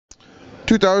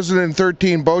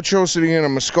2013 boat show, sitting in a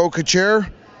Muskoka chair.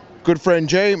 Good friend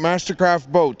Jay, Mastercraft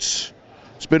Boats.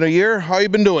 It's been a year. How you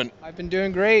been doing? I've been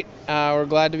doing great. We're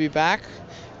glad to be back.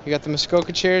 We got the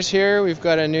Muskoka chairs here. We've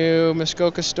got a new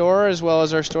Muskoka store as well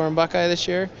as our store in Buckeye this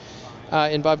year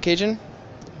in Bob Cajun.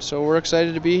 So we're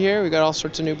excited to be here. We got all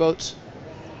sorts of new boats.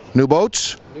 New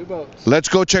boats? New boats. Let's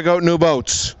go check out new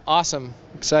boats. Awesome.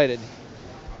 Excited.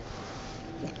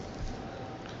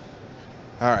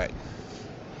 All right.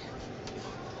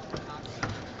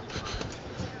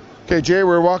 Okay, Jay,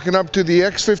 we're walking up to the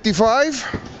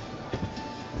X55.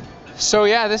 So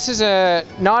yeah, this is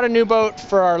not a new boat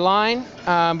for our line,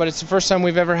 but it's the first time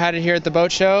we've ever had it here at the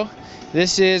boat show.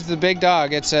 This is the big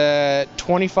dog. It's a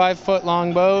 25-foot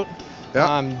long boat,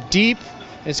 deep.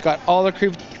 It's got all the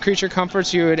creature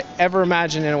comforts you would ever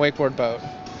imagine in a wakeboard boat.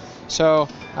 So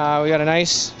we got a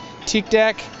nice teak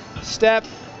deck, step.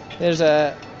 There's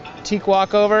a teak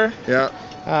walkover.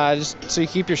 Yeah. Just so you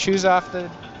keep your shoes off the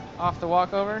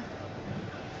walkover.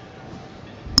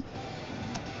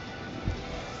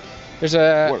 There's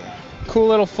a cool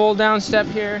little fold-down step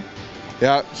here.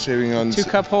 Yeah, saving on 2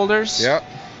 cup holders. Yeah.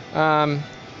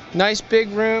 Nice big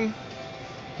room.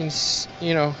 You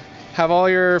can, have all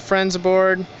your friends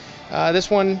aboard.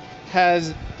 This one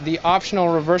has the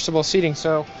optional reversible seating.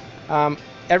 So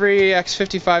every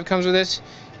X55 comes with this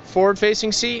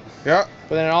forward-facing seat. Yeah.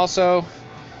 But then it also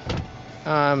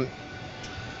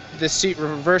this seat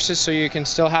reverses so you can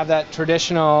still have that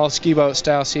traditional ski boat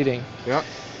style seating. Yeah.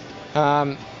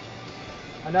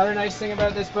 Another nice thing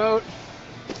about this boat,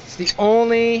 it's the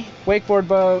only wakeboard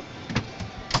boat,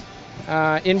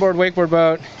 inboard wakeboard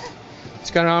boat.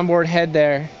 It's got an onboard head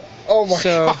there. Oh my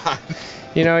God.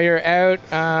 You're out,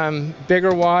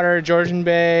 bigger water, Georgian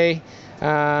Bay.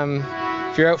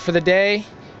 If you're out for the day,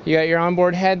 you got your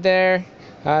onboard head there.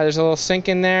 There's a little sink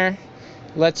in there.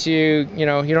 Lets you, you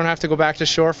don't have to go back to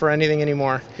shore for anything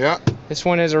anymore. Yeah. This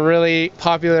one is a really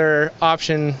popular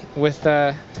option with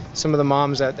some of the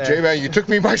moms out there. Jay, man, you took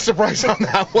me by surprise on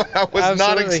that one. I was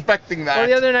not expecting that. Well,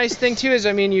 the other nice thing too is,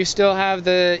 you still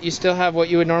have what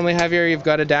you would normally have here. You've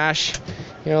got a dash,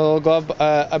 a little glove,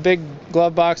 a big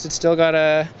glove box that's still got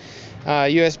a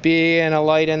USB and a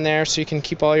light in there, so you can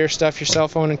keep all your stuff, your cell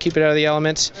phone, and keep it out of the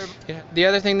elements. The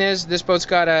other thing is, this boat's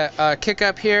got a kick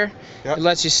up here. Yep. It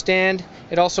lets you stand.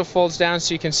 It also folds down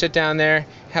so you can sit down there,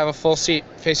 have a full seat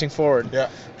facing forward. Yeah.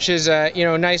 Which is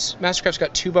nice. Mastercraft's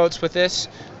got 2 boats with this,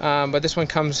 but this one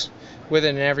comes with it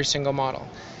in every single model.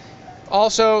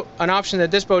 Also, an option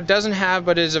that this boat doesn't have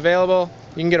but is available,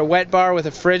 you can get a wet bar with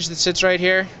a fridge that sits right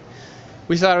here.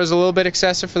 We thought it was a little bit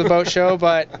excessive for the boat show,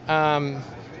 but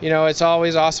it's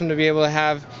always awesome to be able to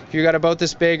have, if you've got a boat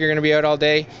this big, you're going to be out all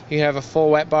day, you can have a full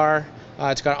wet bar.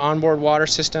 It's got an onboard water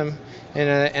system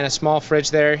and a small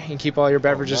fridge there. You can keep all your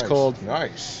beverages cold.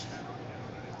 Nice.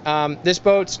 This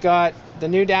boat's got the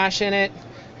new dash in it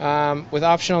with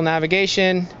optional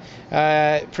navigation,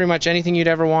 pretty much anything you'd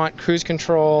ever want, cruise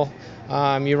control.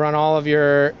 You run all of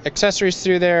your accessories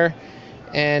through there,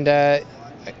 and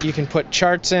you can put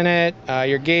charts in it,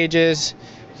 your gauges.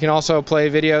 You can also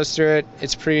play videos through it.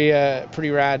 It's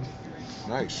pretty rad.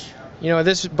 Nice.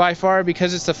 This by far,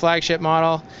 because it's the flagship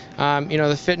model,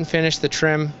 the fit and finish, the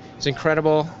trim is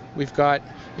incredible. We've got,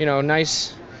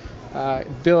 nice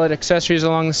billet accessories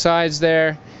along the sides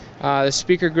there. The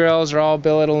speaker grills are all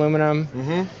billet aluminum.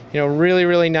 Mm-hmm. Really,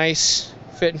 really nice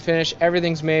fit and finish.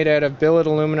 Everything's made out of billet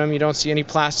aluminum. You don't see any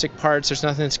plastic parts. There's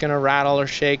nothing that's going to rattle or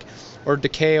shake or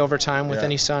decay over time with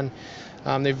any sun.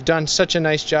 They've done such a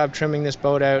nice job trimming this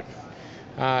boat out.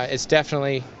 It's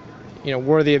definitely,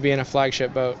 worthy of being a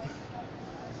flagship boat.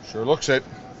 Sure looks it.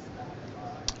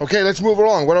 Okay, let's move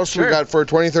along. What else do we got for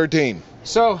 2013?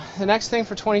 So the next thing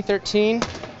for 2013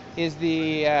 is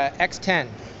the X10.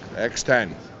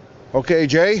 X10. Okay,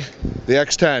 Jay, the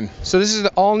X10. So this is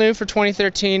all new for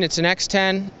 2013. It's an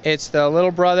X10. It's the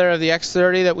little brother of the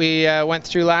X30 that we went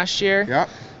through last year. Yeah.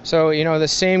 So the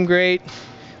same great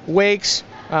wakes,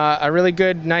 a really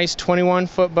good, nice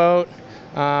 21-foot boat.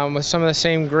 With some of the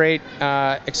same great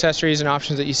accessories and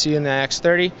options that you see in the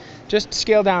X30, just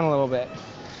scaled down a little bit.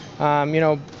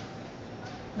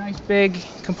 Nice big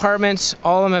compartments.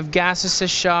 All of them have gas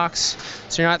assist shocks,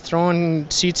 so you're not throwing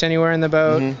seats anywhere in the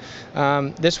boat.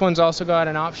 Mm-hmm. This one's also got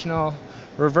an optional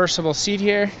reversible seat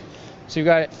here. So you've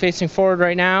got it facing forward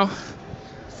right now,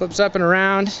 flips up and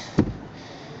around,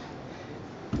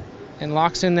 and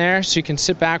locks in there, so you can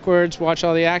sit backwards, watch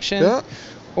all the action,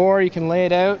 or you can lay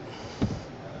it out.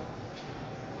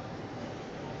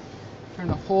 Turn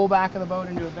the whole back of the boat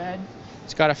into a bed.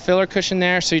 It's got a filler cushion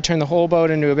there, so you turn the whole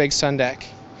boat into a big sun deck.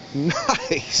 Nice.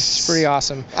 It's pretty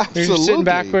awesome. Absolutely. You're sitting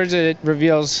backwards, it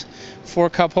reveals 4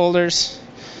 cup holders.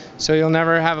 so you'll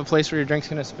never have a place where your drink's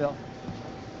gonna spill.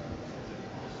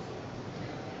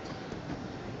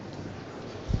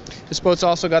 This boat's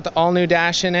also got the all-new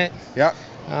dash in it. Yeah.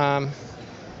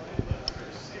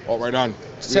 Oh, right on.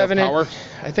 7-inch. Power?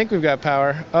 I think we've got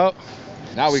power. Oh.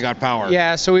 Now we got power.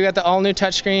 Yeah, so we got the all-new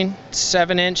touchscreen,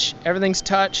 7-inch. Everything's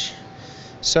touch.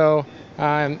 So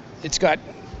it's got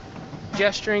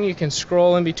gesturing. You can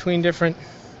scroll in between different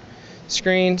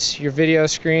screens. Your video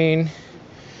screen,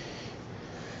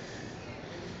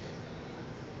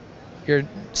 your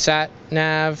sat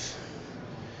nav,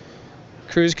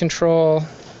 cruise control,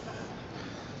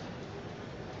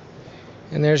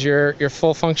 and there's your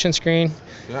full function screen.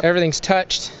 Yep. Everything's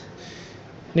touched.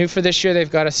 New for this year,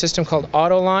 they've got a system called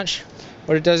Auto Launch.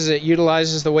 What it does is it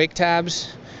utilizes the wake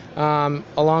tabs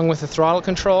along with the throttle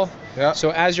control. Yep.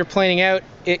 So as you're planing out,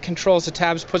 it controls the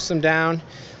tabs, puts them down.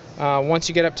 Once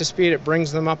you get up to speed, it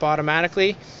brings them up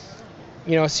automatically.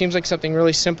 You know, it seems like something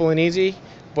really simple and easy,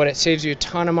 but it saves you a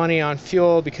ton of money on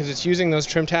fuel because it's using those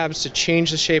trim tabs to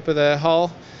change the shape of the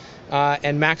hull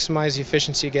and maximize the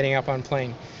efficiency of getting up on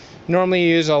plane. Normally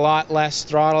you use a lot less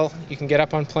throttle. You can get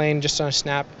up on plane just on a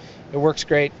snap. It works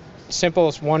great. Simple,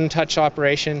 it's one touch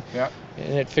operation. Yep.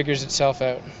 And it figures itself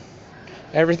out.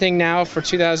 Everything now for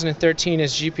 2013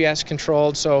 is GPS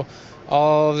controlled, so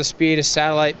all of the speed is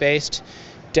satellite based,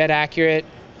 dead accurate.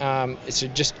 It's a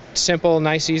just simple,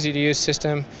 nice, easy to use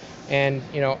system, and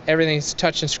you know everything's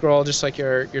touch and scroll just like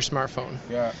your smartphone.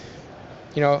 Yeah.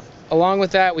 You know, along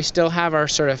with that, we still have our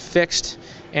sort of fixed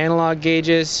analog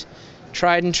gauges,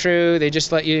 tried and true. They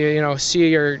just let you see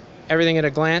your everything at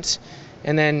a glance,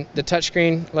 and then the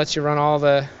touchscreen lets you run all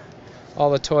the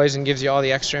toys and gives you all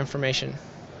the extra information.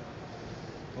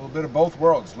 A little bit of both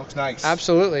worlds. Looks nice.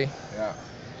 Absolutely. Yeah.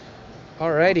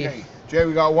 Alrighty. Okay. Jay,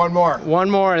 we got one more. One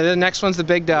more. The next one's the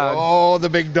big dog. Oh, the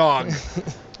big dog.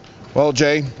 Well,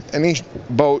 Jay, any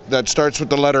boat that starts with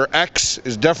the letter X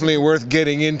is definitely worth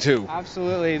getting into.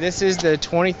 Absolutely. This is the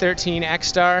 2013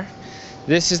 X-Star.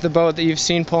 This is the boat that you've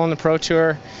seen pulling the Pro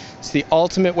Tour. It's the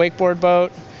ultimate wakeboard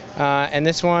boat. And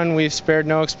this one, we've spared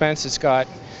no expense. It's got,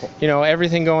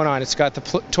 everything going on. It's got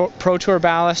the Pro Tour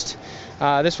ballast.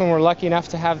 This one we're lucky enough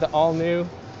to have the all-new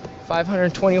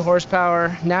 520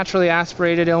 horsepower, naturally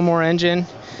aspirated Ilmor engine.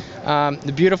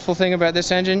 The beautiful thing about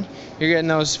this engine, you're getting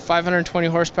those 520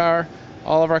 horsepower.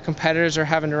 All of our competitors are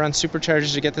having to run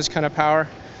superchargers to get this kind of power.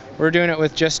 We're doing it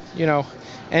with just,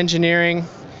 engineering.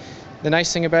 The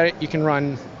nice thing about it, you can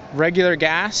run regular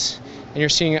gas, and you're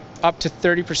seeing up to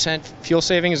 30% fuel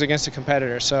savings against a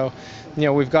competitor. So,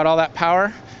 we've got all that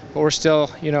power, but we're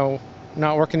still,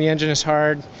 not working the engine as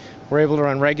hard. We're able to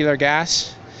run regular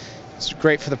gas. It's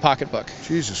great for the pocketbook.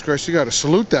 Jesus Christ, you got to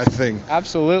salute that thing.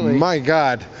 Absolutely. My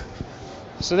God.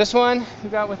 So this one we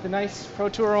got with the nice Pro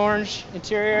Tour orange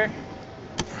interior.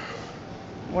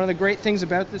 One of the great things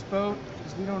about this boat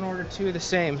is we don't order two of the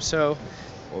same. So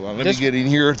hold on, let me get in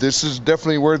here. This is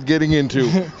definitely worth getting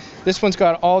into. This one's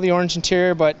got all the orange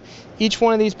interior, but each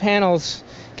one of these panels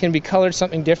can be colored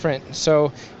something different.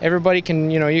 So everybody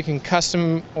can, you can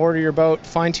custom order your boat,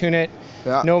 fine tune it.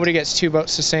 Yeah. Nobody gets two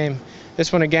boats the same.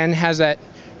 This one again has that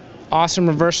awesome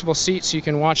reversible seat so you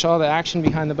can watch all the action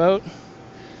behind the boat.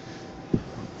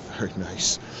 Very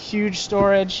nice. Huge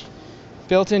storage,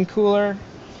 built-in cooler.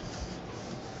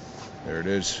 There it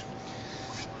is.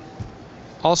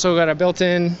 Also got a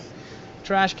built-in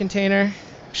trash container.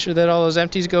 Make sure that all those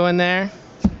empties go in there.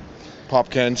 Pop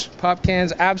cans. Pop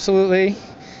cans, absolutely.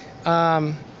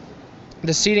 The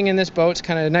seating in this boat's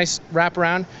kind of a nice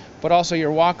wraparound, but also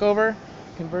your walkover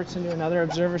converts into another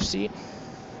observer seat.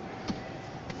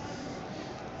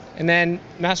 And then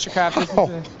Mastercraft, this is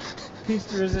the piece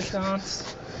de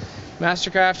resistance.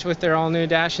 Mastercraft with their all-new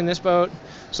dash in this boat.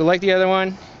 So like the other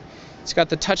one, it's got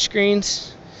the touch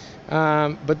screens,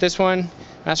 but this one,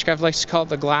 Mastercraft likes to call it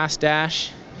the glass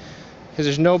dash because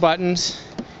there's no buttons.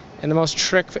 And the most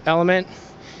trick element,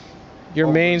 your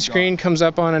main screen comes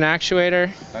up on an actuator.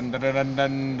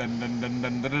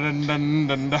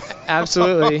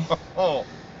 Absolutely.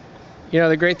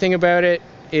 The great thing about it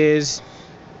is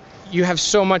you have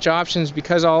so much options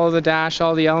because all of the dash,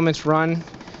 all the elements run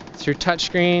through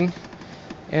touchscreen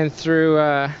and through,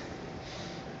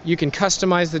 you can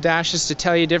customize the dashes to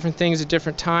tell you different things at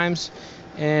different times.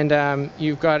 And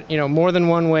you've got, more than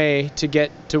one way to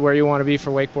get to where you want to be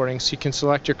for wakeboarding. So you can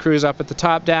select your cruise up at the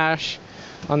top dash,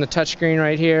 on the touchscreen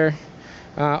right here,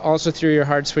 also through your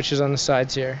hard switches on the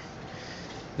sides here.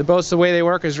 The boats, the way they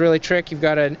work is really trick. You've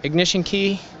got an ignition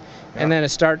key and then a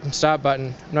start and stop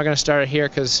button. I'm not going to start it here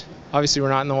because obviously we're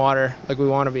not in the water like we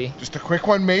want to be. Just a quick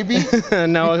one maybe?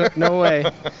 No way.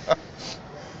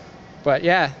 But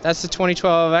yeah, that's the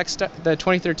 2012 the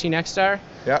 2013 X-Star.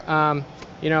 Yeah.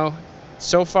 You know,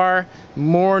 so far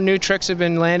more new tricks have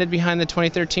been landed behind the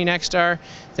 2013 X-Star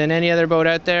than any other boat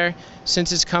out there.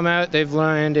 Since it's come out, they've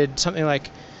landed something like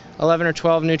 11 or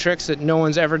 12 new tricks that no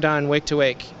one's ever done wake to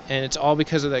wake, and it's all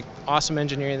because of the awesome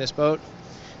engineering of this boat.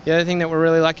 The other thing that we're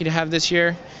really lucky to have this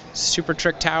year is Super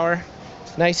Trick Tower.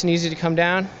 It's nice and easy to come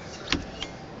down.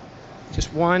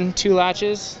 Just 1, 2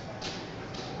 latches.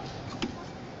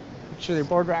 Make sure their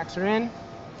board racks are in.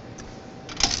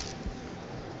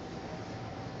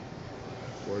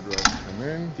 Board racks come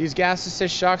in. These gas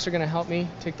assist shocks are going to help me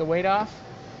take the weight off.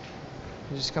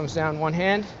 It just comes down one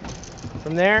hand.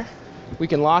 From there, we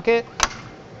can lock it,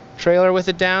 trailer with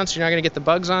it down so you're not going to get the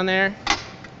bugs on there.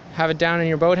 Have it down in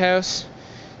your boathouse.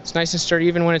 It's nice and sturdy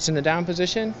even when it's in the down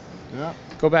position. Yeah.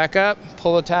 Go back up,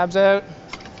 pull the tabs out,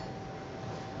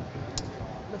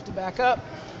 lift it back up,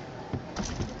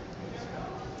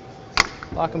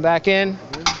 lock them back in,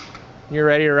 and you're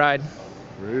ready to ride.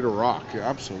 Ready to rock, yeah,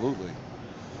 absolutely.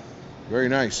 Very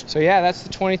nice. So yeah, that's the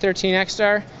 2013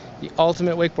 X-Star, the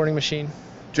ultimate wakeboarding machine.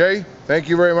 Jay, thank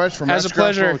you very much for As a Mastercraft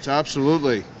pleasure. Boats.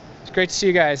 Absolutely. It's great to see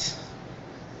you guys.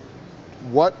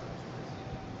 What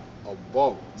a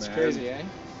boat, man. It's crazy, eh?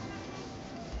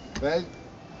 Man,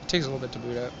 It takes a little bit to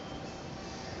boot up.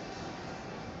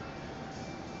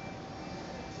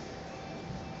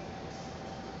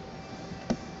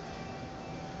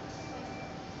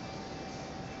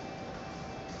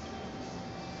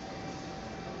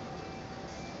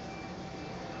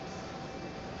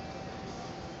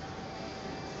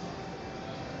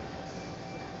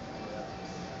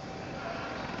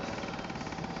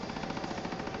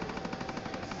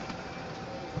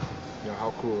 you know,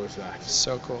 how cool is that?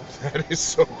 So cool. That is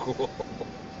so cool.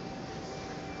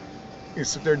 You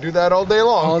sit there and do that all day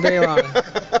long. All day long.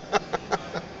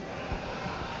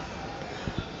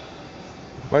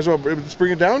 Might as well just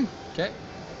bring it down. Okay.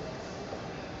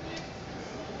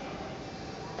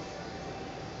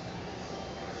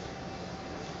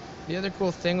 The other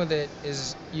cool thing with it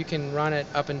is you can run it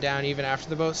up and down even after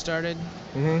the boat started.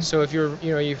 Mm-hmm. So if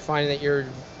you find that your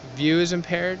view is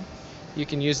impaired, you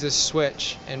can use this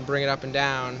switch and bring it up and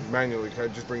down. Manually, kind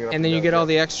of just bring it up. And then you down, get yeah. all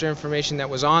the extra information that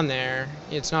was on there.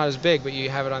 It's not as big, but you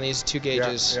have it on these 2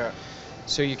 gauges. Yeah, yeah.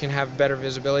 So you can have better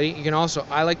visibility. You can also,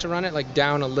 I like to run it like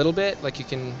down a little bit, like you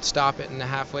can stop it in the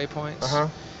halfway points. Uh-huh.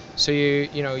 So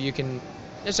you can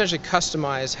essentially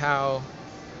customize how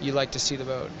you like to see the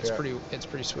boat. It's Yeah.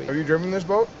 pretty sweet. Have you driven this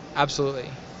boat? Absolutely.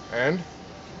 And?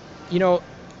 You know,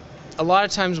 a lot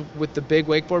of times with the big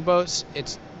wakeboard boats,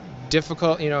 it's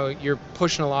difficult. You know, you're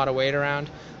pushing a lot of weight around.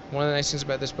 One of the nice things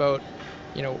about this boat,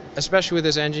 you know, especially with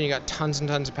this engine, you got tons and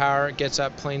tons of power. It gets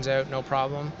up, planes out, no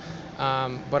problem.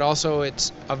 But also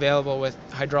it's available with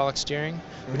hydraulic steering,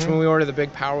 which when we order the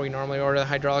big power, we normally order the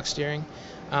hydraulic steering.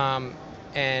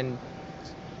 And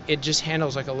it just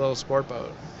handles like a little sport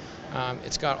boat.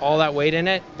 It's got all that weight in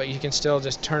it, but you can still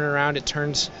just turn it around. It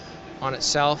turns on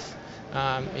itself.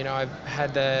 You know, I've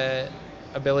had the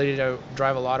ability to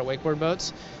drive a lot of wakeboard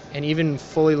boats, and even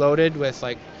fully loaded with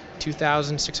like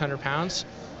 2,600 pounds,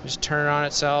 just turn it on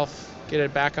itself, get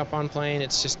it back up on plane.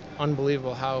 It's just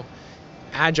unbelievable how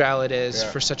agile it is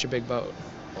for such a big boat.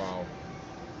 Wow.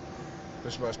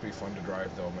 This must be fun to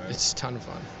drive though, man. It's a ton of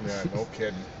fun. Yeah, no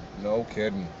kidding. No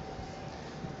kidding.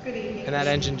 And that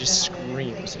engine just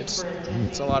screams. It's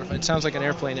a lot of fun. It sounds like an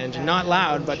airplane engine. Not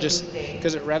loud, but just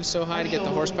because it revs so high to get the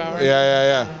horsepower.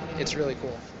 Yeah. It's really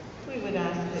cool.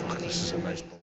 This is a nice boat.